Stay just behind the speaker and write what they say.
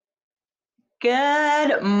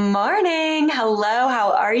Good morning. Hello,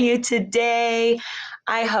 how are you today?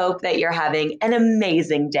 I hope that you're having an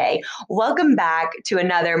amazing day. Welcome back to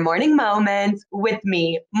another Morning Moments with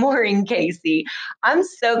me, Maureen Casey. I'm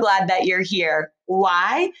so glad that you're here.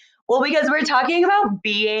 Why? Well, because we're talking about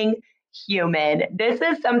being human. This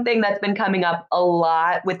is something that's been coming up a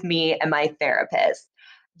lot with me and my therapist.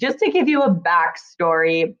 Just to give you a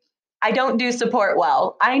backstory, I don't do support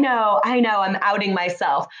well. I know, I'm outing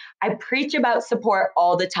myself. I preach about support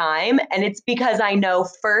all the time, and it's because I know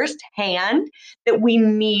firsthand that we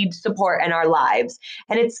need support in our lives.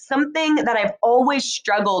 And it's something that I've always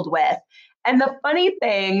struggled with. And the funny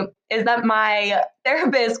thing is that my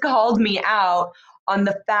therapist called me out on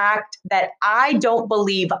the fact that I don't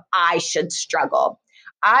believe I should struggle.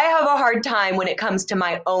 I have a hard time when it comes to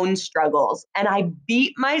my own struggles, and I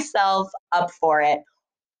beat myself up for it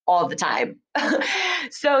all the time.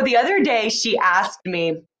 So the other day, she asked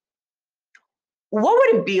me, what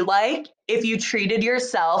would it be like if you treated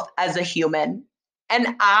yourself as a human?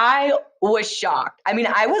 And I was shocked. I mean,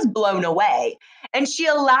 I was blown away. And she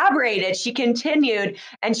elaborated, she continued,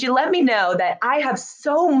 and she let me know that I have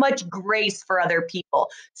so much grace for other people,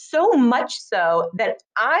 so much so that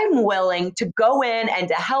I'm willing to go in and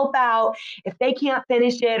to help out if they can't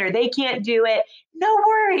finish it or they can't do it. No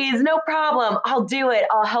worries, no problem. I'll do it.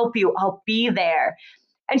 I'll help you. I'll be there.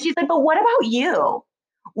 And she's like, but what about you?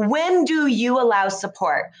 When do you allow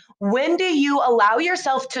support? When do you allow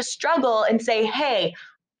yourself to struggle and say, hey,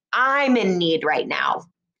 I'm in need right now?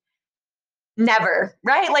 Never,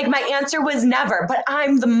 right? Like my answer was never, but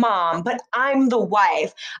I'm the mom, but I'm the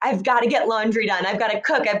wife. I've got to get laundry done. I've got to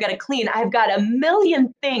cook. I've got to clean. I've got a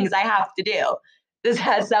million things I have to do. Does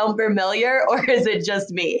that sound familiar or is it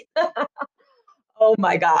just me? Oh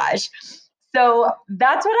my gosh. So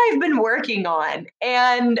that's what I've been working on.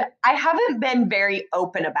 And I haven't been very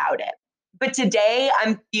open about it. But today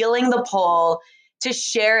I'm feeling the pull to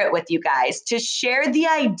share it with you guys, to share the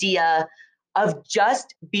idea of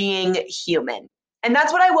just being human. And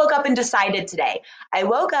that's what I woke up and decided today. I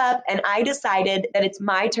woke up and I decided that it's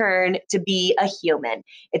my turn to be a human.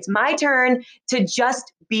 It's my turn to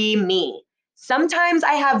just be me. Sometimes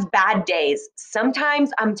I have bad days.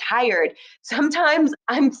 Sometimes I'm tired. Sometimes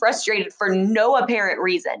I'm frustrated for no apparent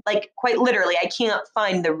reason. Like, quite literally, I can't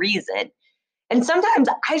find the reason. And sometimes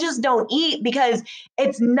I just don't eat because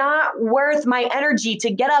it's not worth my energy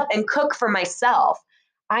to get up and cook for myself.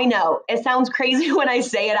 I know it sounds crazy when I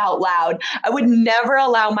say it out loud. I would never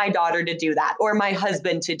allow my daughter to do that or my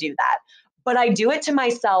husband to do that. But I do it to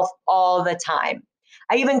myself all the time.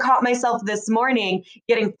 I even caught myself this morning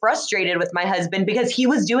getting frustrated with my husband because he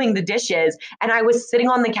was doing the dishes and I was sitting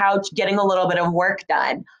on the couch getting a little bit of work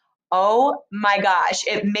done. Oh my gosh,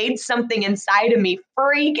 it made something inside of me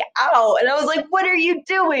freak out. And I was like, what are you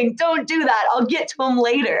doing? Don't do that. I'll get to him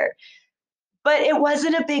later. But it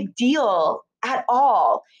wasn't a big deal at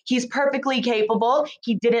all. He's perfectly capable.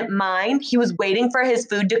 He didn't mind. He was waiting for his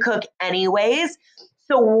food to cook anyways.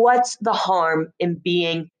 So, what's the harm in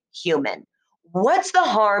being human? What's the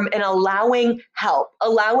harm in allowing help,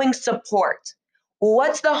 allowing support?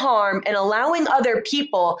 What's the harm in allowing other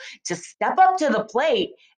people to step up to the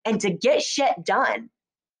plate and to get shit done?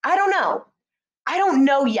 I don't know. I don't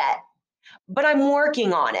know yet, but I'm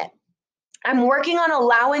working on it. I'm working on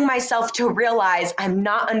allowing myself to realize I'm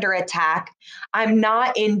not under attack. I'm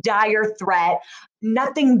not in dire threat.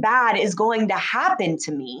 Nothing bad is going to happen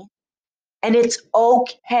to me. And it's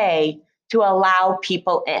okay to allow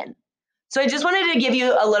people in. So I just wanted to give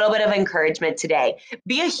you a little bit of encouragement today.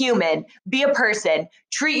 Be a human, be a person,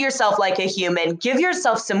 treat yourself like a human, give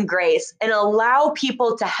yourself some grace, and allow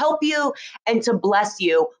people to help you and to bless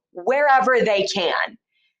you wherever they can.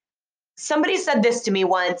 Somebody said this to me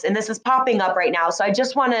once, and this is popping up right now. So I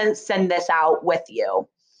just want to send this out with you.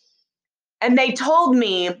 And they told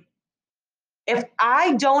me if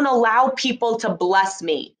I don't allow people to bless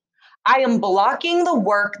me, I am blocking the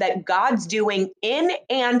work that God's doing in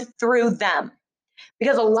and through them.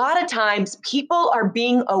 Because a lot of times people are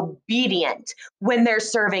being obedient when they're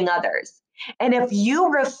serving others. And if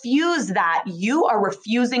you refuse that, you are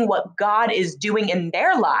refusing what God is doing in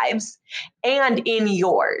their lives and in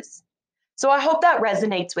yours. So I hope that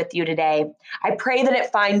resonates with you today. I pray that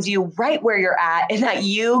it finds you right where you're at and that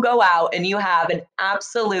you go out and you have an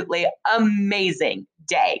absolutely amazing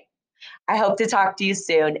day. I hope to talk to you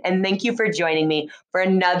soon. And thank you for joining me for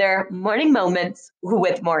another Morning Moments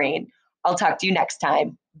with Maureen. I'll talk to you next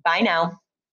time. Bye now.